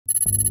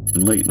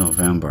In late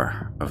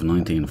November of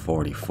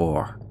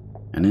 1944,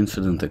 an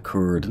incident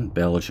occurred in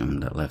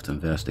Belgium that left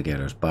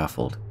investigators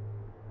baffled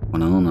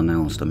when an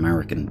unannounced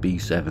American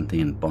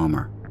B-17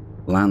 bomber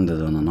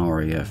landed on an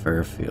RAF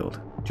airfield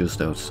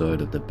just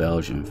outside of the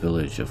Belgian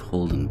village of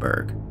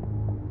Huldenberg.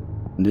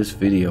 In this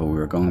video we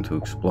are going to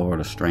explore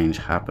the strange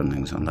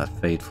happenings on that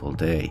fateful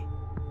day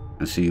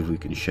and see if we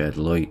can shed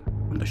light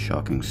on the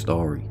shocking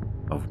story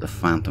of the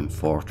Phantom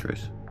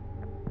Fortress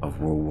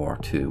of World War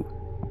II.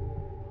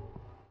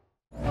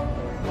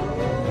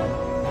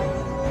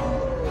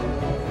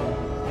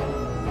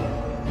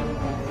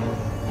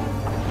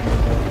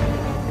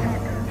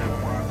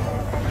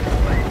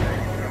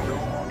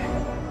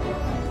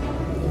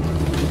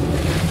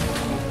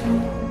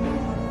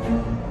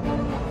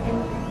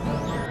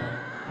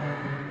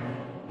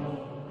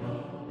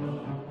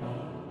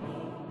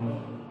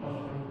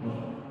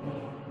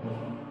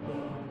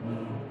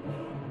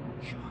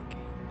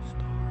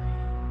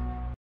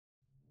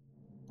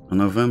 On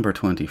November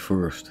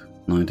 21st,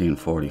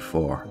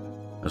 1944,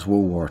 as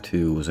World War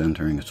II was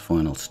entering its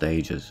final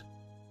stages,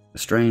 a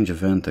strange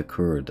event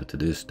occurred that to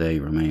this day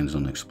remains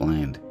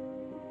unexplained.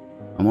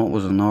 On what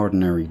was an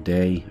ordinary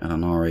day at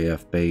an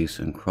RAF base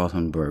in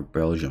Krottenburg,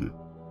 Belgium,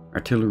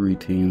 artillery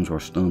teams were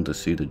stunned to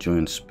see the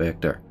giant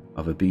spectre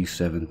of a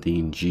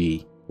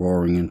B-17G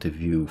roaring into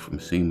view from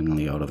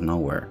seemingly out of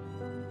nowhere.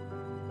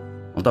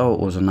 Although it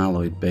was an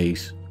Allied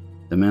base,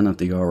 the men at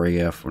the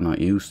RAF were not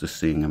used to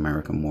seeing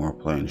American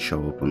warplanes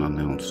show up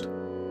unannounced.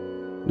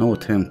 No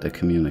attempt at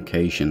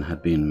communication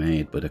had been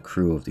made by the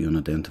crew of the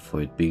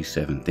unidentified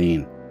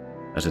B-17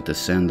 as it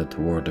descended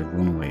toward the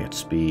runway at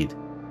speed.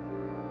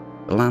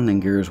 The landing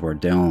gears were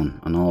down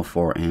and all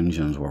four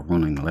engines were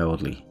running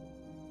loudly.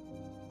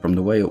 From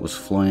the way it was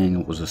flying,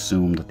 it was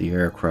assumed that the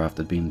aircraft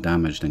had been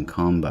damaged in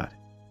combat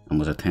and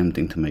was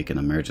attempting to make an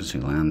emergency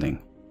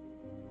landing.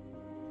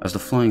 As the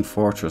Flying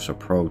Fortress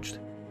approached,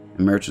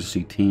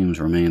 emergency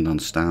teams remained on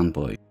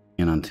standby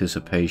in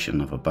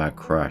anticipation of a bad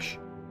crash.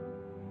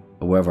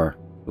 However,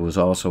 there was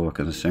also a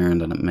concern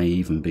that it may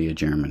even be a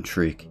German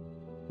trick,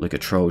 like a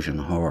Trojan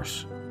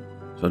horse,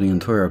 so the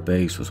entire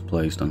base was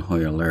placed on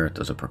high alert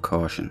as a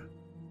precaution.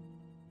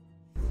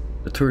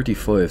 The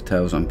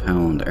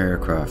 35,000-pound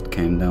aircraft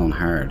came down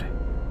hard,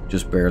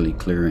 just barely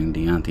clearing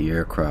the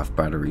anti-aircraft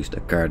batteries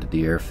that guarded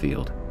the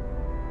airfield.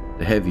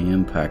 The heavy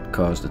impact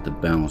caused it to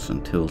bounce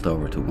and tilt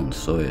over to one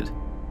side,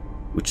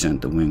 which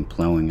sent the wing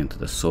ploughing into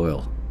the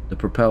soil. The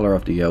propeller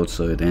of the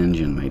outside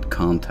engine made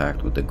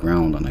contact with the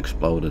ground and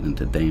exploded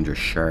into dangerous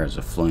shards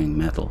of flying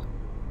metal.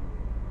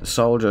 The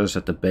soldiers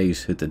at the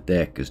base hit the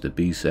deck as the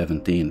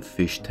B-17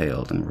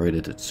 fishtailed and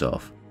righted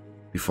itself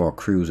before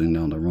cruising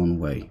down the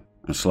runway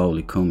and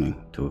slowly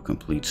coming to a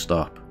complete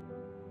stop.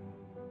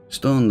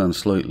 Stunned and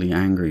slightly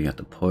angry at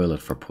the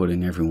pilot for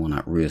putting everyone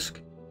at risk,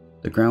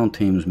 the ground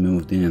teams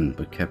moved in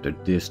but kept their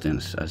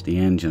distance as the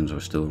engines were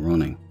still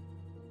running.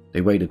 They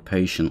waited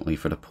patiently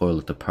for the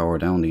pilot to power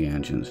down the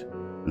engines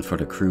and for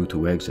the crew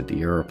to exit the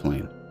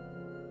aeroplane.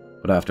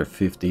 But after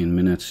 15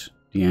 minutes,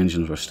 the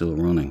engines were still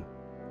running,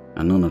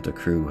 and none of the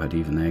crew had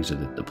even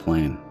exited the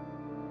plane.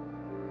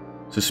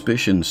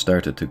 Suspicion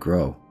started to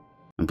grow,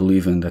 and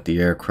believing that the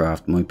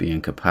aircraft might be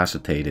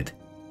incapacitated,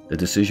 the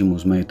decision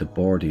was made to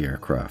board the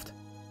aircraft.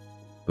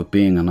 But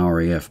being an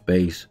RAF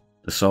base,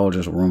 the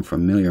soldiers were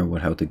unfamiliar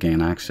with how to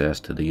gain access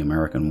to the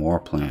American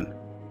warplane.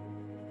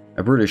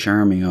 A British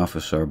Army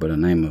officer by the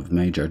name of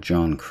Major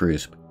John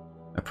Crisp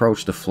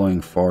approached the Flying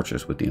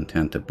Fortress with the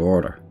intent to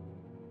board her.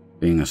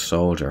 Being a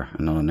soldier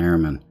and not an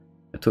airman,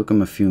 it took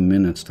him a few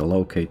minutes to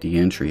locate the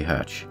entry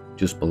hatch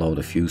just below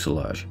the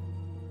fuselage.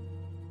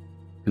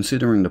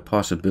 Considering the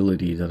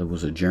possibility that it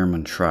was a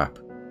German trap,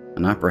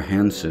 and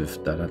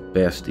apprehensive that at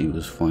best he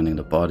was finding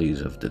the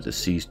bodies of the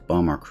deceased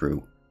bomber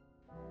crew,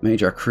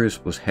 Major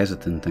Crisp was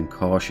hesitant and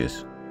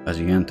cautious as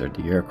he entered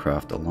the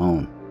aircraft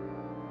alone.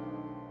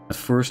 At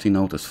first he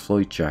noticed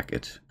flight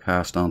jackets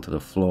cast onto the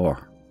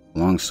floor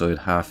alongside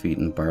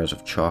half-eaten bars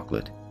of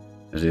chocolate,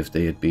 as if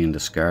they had been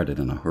discarded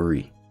in a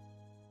hurry.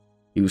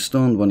 He was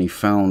stunned when he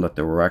found that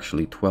there were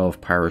actually 12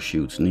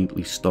 parachutes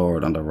neatly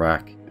stored on the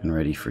rack and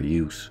ready for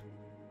use.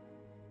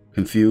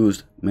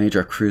 Confused,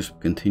 Major Crisp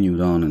continued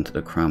on into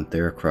the cramped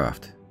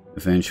aircraft,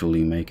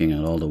 eventually making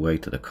it all the way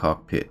to the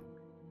cockpit.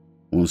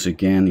 Once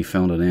again he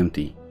found it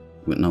empty,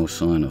 with no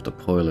sign of the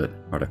pilot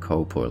or the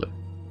co-pilot.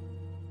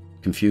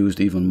 Confused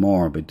even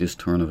more by this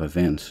turn of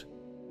events,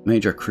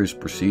 Major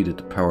Crisp proceeded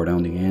to power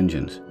down the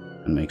engines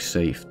and make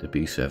safe the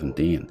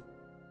B-17.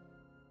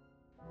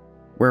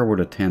 Where were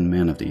the 10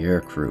 men of the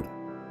aircrew?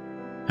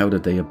 How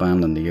did they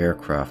abandon the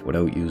aircraft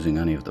without using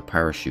any of the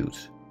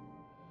parachutes?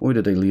 Why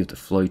did they leave the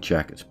flight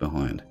jackets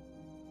behind?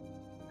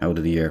 How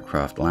did the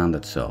aircraft land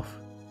itself?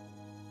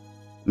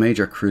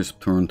 Major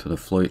Crisp turned to the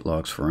flight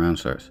logs for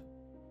answers.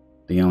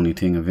 The only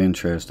thing of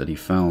interest that he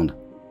found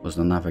was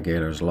the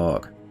navigator's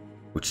log,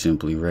 which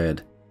simply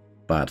read,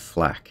 "Bad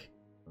flak."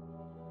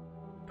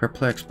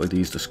 Perplexed by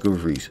these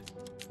discoveries,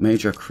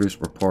 Major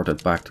Crisp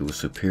reported back to his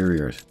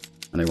superiors,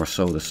 and they were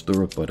so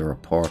disturbed by the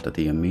report that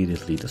they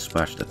immediately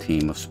dispatched a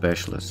team of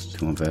specialists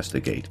to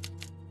investigate.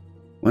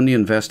 When the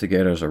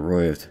investigators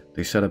arrived,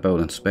 they set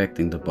about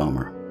inspecting the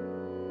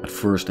bomber. At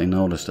first they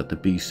noticed that the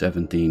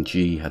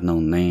B-17G had no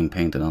name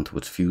painted onto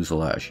its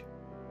fuselage.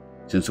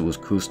 Since it was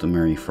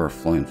customary for a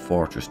flying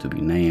fortress to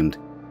be named,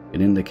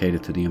 it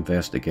indicated to the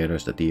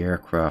investigators that the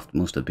aircraft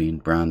must have been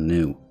brand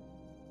new.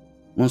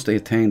 Once they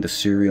attained the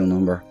serial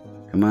number,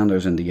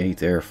 commanders in the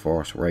 8th Air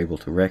Force were able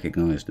to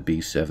recognise the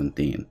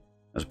B-17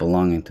 as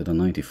belonging to the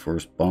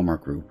 91st Bomber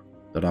Group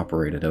that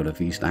operated out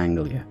of East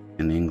Anglia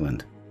in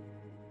England.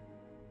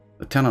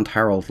 Lieutenant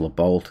Harold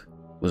LeBolt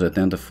was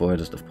identified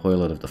as the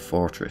pilot of the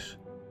fortress.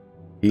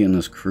 He and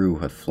his crew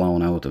had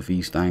flown out of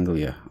East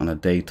Anglia on a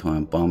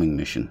daytime bombing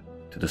mission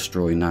to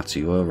destroy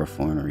Nazi oil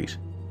refineries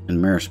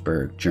in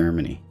Merseburg,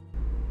 Germany.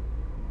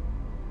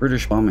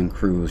 British bombing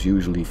crews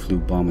usually flew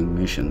bombing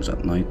missions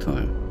at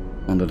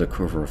nighttime, under the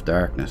cover of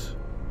darkness,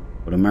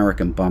 but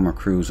American bomber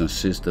crews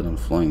insisted on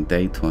flying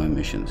daytime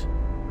missions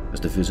as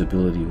the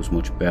visibility was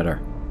much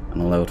better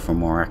and allowed for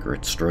more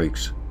accurate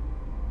strikes.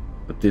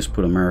 But this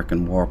put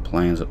American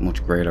warplanes at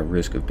much greater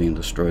risk of being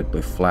destroyed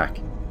by flak,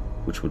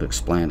 which would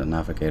explain the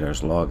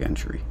navigator's log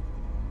entry.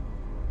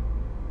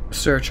 A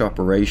search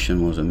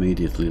operation was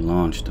immediately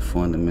launched to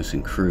find the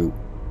missing crew.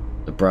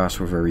 The brass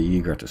were very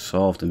eager to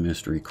solve the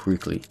mystery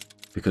quickly,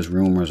 because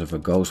rumours of a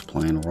ghost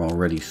plane were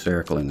already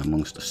circling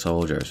amongst the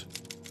soldiers.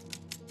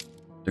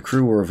 The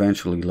crew were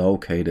eventually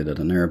located at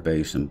an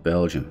airbase in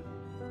Belgium,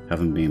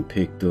 having been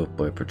picked up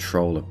by a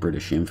patrol of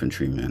British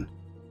infantrymen.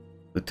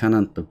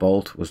 Lieutenant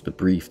LeBolt was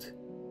debriefed,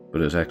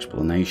 but his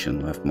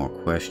explanation left more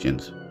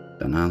questions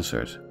than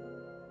answers.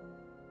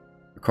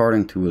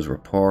 According to his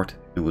report,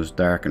 it was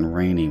dark and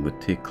rainy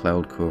with thick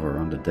cloud cover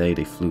on the day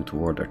they flew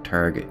toward their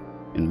target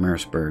in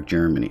Merseburg,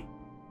 Germany.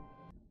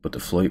 But the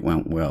flight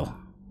went well,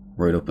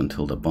 right up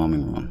until the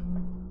bombing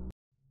run.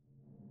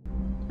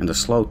 In the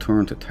slow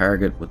turn to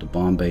target with the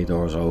bomb bay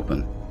doors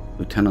open,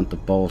 Lieutenant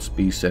LeBolt's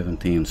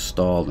B-17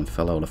 stalled and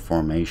fell out of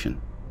formation.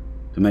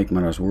 To make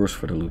matters worse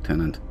for the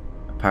lieutenant,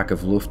 a pack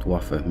of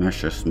Luftwaffe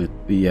Messerschmitt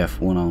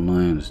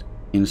Bf-109s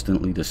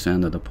instantly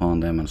descended upon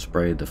them and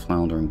sprayed the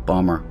floundering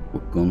bomber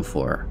with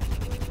gunfire.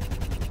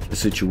 The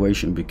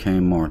situation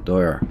became more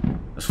dire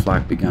as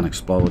flak began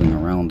exploding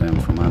around them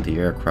from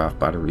anti-aircraft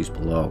batteries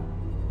below.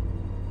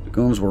 The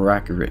guns were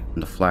accurate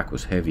and the flak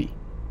was heavy.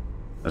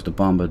 As the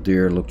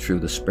bombardier looked through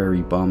the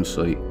Sperry bomb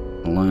sight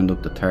and lined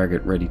up the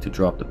target ready to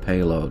drop the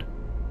payload,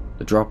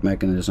 the drop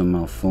mechanism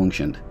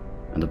malfunctioned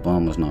and the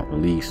bomb was not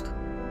released.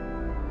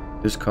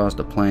 This caused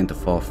the plane to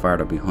fall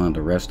farther behind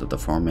the rest of the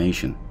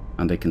formation,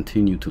 and they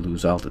continued to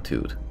lose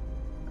altitude.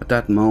 At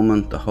that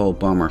moment, the whole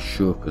bomber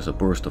shook as a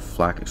burst of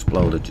flak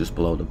exploded just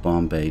below the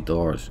bomb bay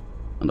doors,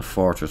 and the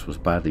fortress was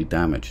badly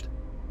damaged.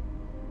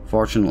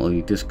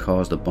 Fortunately, this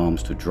caused the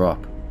bombs to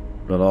drop,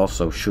 but it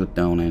also shut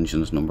down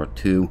engines number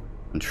 2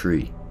 and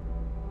 3.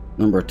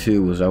 Number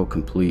 2 was out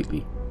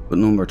completely, but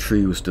number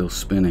 3 was still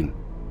spinning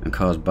and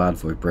caused bad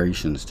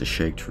vibrations to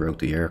shake throughout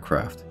the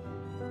aircraft.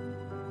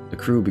 The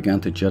crew began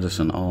to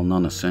jettison all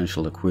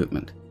non-essential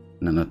equipment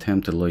in an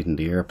attempt to lighten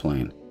the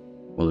airplane,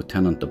 while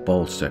Lieutenant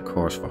LeBolt set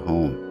course for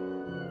home.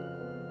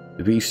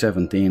 The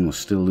B-17 was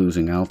still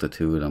losing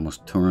altitude and was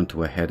turned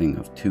to a heading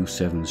of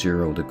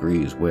 270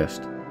 degrees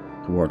west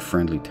toward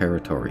friendly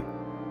territory.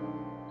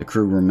 The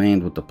crew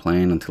remained with the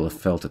plane until it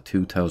fell to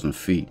 2,000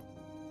 feet,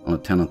 and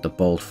Lieutenant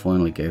LeBolt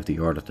finally gave the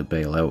order to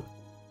bail out.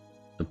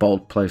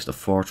 LeBolt placed the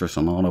fortress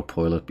on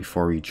autopilot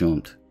before he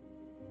jumped.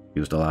 He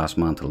was the last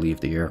man to leave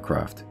the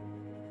aircraft.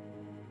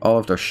 All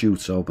of their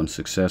chutes opened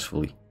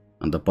successfully,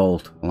 and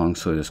LeBolt,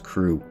 alongside his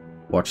crew,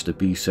 watched the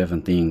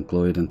B-17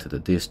 glide into the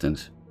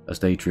distance as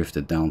they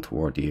drifted down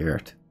toward the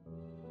earth.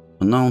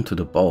 Unknown to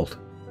LeBolt,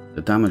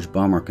 the damaged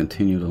bomber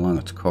continued along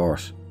its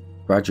course,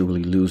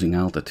 gradually losing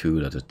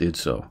altitude as it did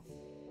so.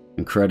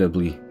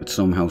 Incredibly, it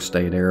somehow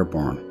stayed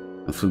airborne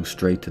and flew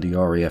straight to the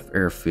RAF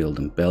airfield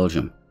in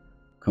Belgium,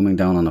 coming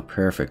down on a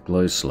perfect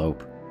glide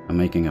slope and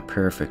making a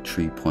perfect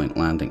 3-point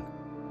landing.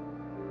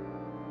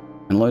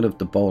 In light of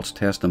LeBolt's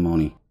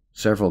testimony,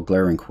 several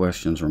glaring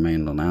questions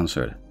remained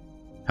unanswered.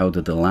 How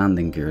did the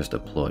landing gears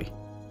deploy?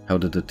 How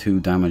did the 2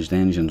 damaged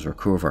engines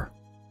recover?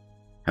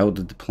 How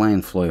did the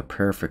plane fly a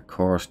perfect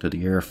course to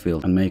the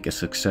airfield and make a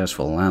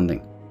successful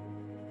landing?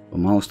 But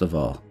most of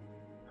all,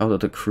 how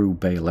did the crew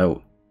bail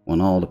out when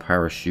all the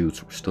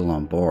parachutes were still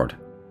on board?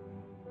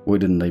 Why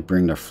didn't they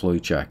bring their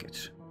flight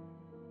jackets?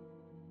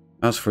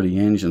 As for the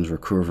engines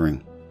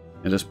recovering,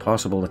 it is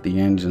possible that the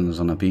engines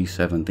on a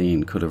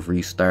B-17 could have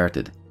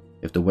restarted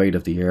if the weight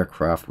of the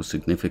aircraft was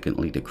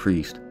significantly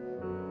decreased.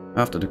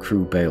 After the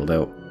crew bailed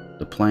out,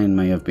 the plane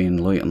may have been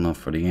light enough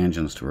for the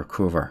engines to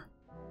recover.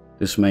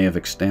 This may have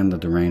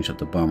extended the range of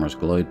the bomber's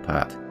glide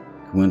path,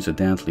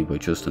 coincidentally by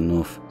just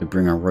enough to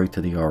bring her right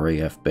to the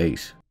RAF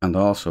base, and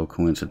also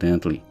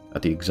coincidentally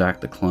at the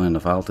exact decline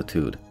of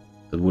altitude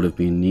that would have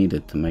been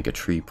needed to make a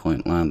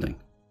 3-point landing.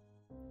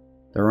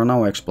 There are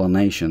no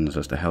explanations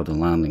as to how the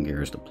landing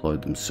gears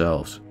deployed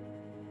themselves.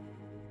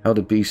 How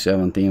the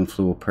B-17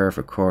 flew a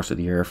perfect course at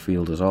the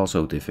airfield is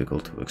also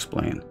difficult to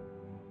explain.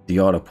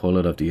 The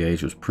autopilot of the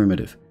age was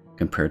primitive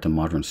compared to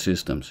modern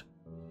systems,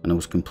 and it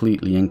was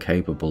completely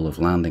incapable of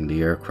landing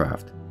the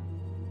aircraft.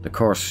 The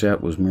course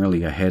set was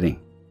merely a heading,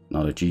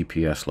 not a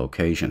GPS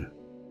location.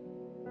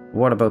 But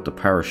what about the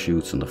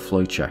parachutes and the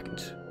flight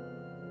jackets?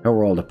 How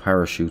were all the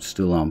parachutes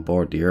still on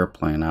board the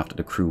airplane after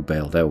the crew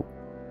bailed out?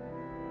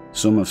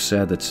 Some have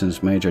said that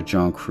since Major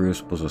John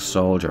Crisp was a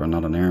soldier and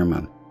not an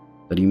airman,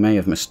 that he may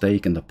have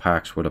mistaken the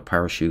packs where the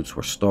parachutes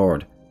were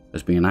stored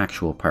as being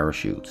actual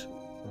parachutes,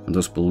 and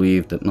thus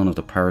believed that none of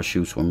the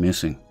parachutes were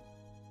missing.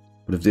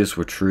 But if this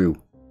were true,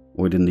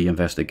 why didn't the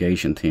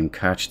investigation team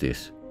catch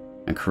this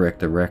and correct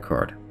the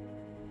record,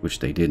 which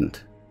they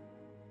didn't?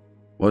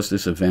 Was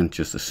this event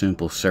just a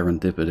simple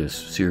serendipitous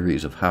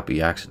series of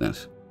happy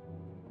accidents,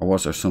 or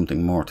was there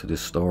something more to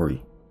this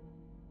story?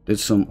 Did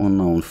some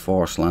unknown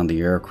force land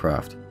the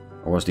aircraft,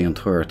 or was the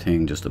entire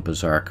thing just a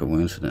bizarre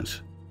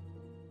coincidence?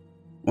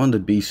 When the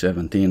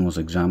B-17 was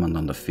examined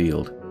on the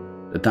field,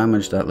 the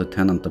damage that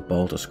Lieutenant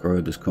DeBolt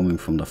described as coming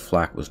from the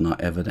flak was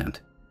not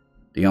evident.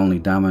 The only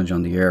damage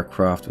on the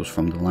aircraft was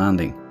from the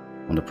landing,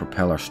 when the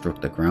propeller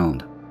struck the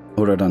ground.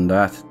 Other than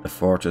that, the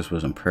Fortress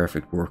was in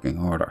perfect working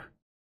order.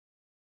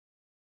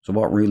 So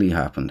what really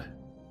happened?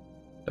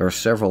 There are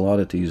several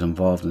oddities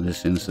involved in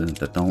this incident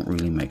that don't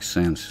really make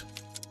sense.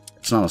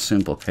 It's not a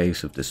simple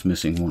case of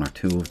dismissing one or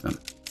two of them.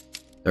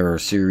 There are a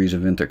series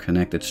of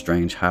interconnected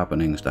strange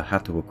happenings that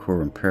had to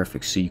occur in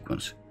perfect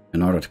sequence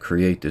in order to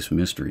create this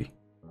mystery.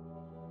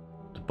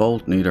 The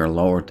bolt neither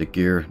lowered the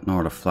gear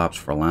nor the flaps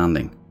for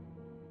landing,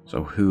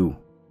 so who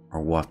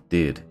or what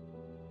did?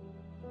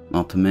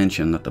 Not to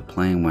mention that the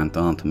plane went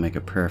on to make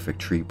a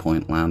perfect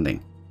 3-point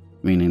landing,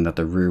 meaning that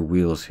the rear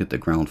wheels hit the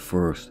ground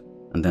first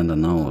and then the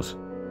nose.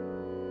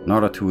 In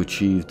order to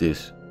achieve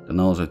this, the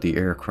nose of the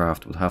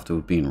aircraft would have to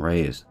have been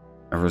raised,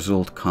 a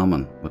result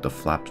common with the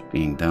flaps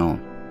being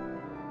down.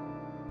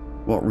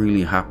 What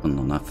really happened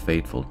on that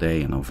fateful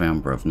day in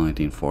November of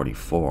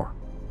 1944?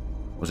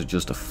 Was it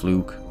just a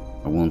fluke,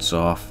 a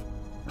once-off,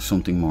 or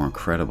something more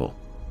incredible,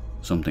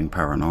 something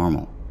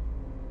paranormal?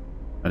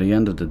 At the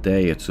end of the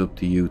day, it's up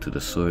to you to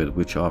decide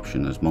which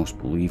option is most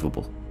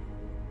believable.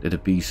 Did a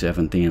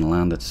B-17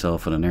 land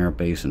itself at an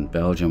airbase in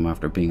Belgium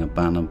after being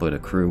abandoned by the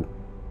crew?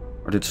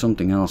 Or did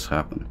something else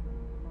happen?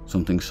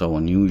 Something so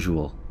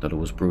unusual that it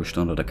was brushed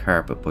under the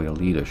carpet by a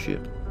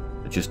leadership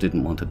that just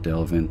didn't want to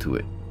delve into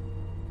it.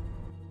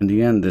 In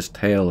the end, this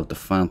tale of the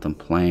phantom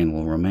plane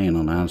will remain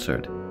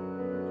unanswered,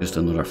 just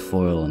another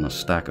foil in a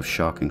stack of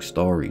shocking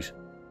stories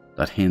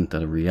that hint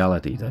at a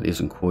reality that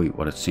isn't quite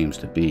what it seems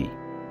to be,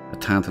 a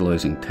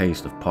tantalizing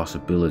taste of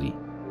possibility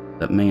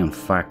that may in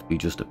fact be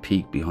just a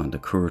peek behind the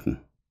curtain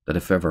that,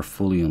 if ever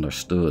fully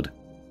understood,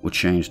 would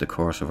change the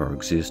course of our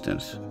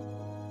existence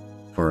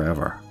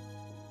forever.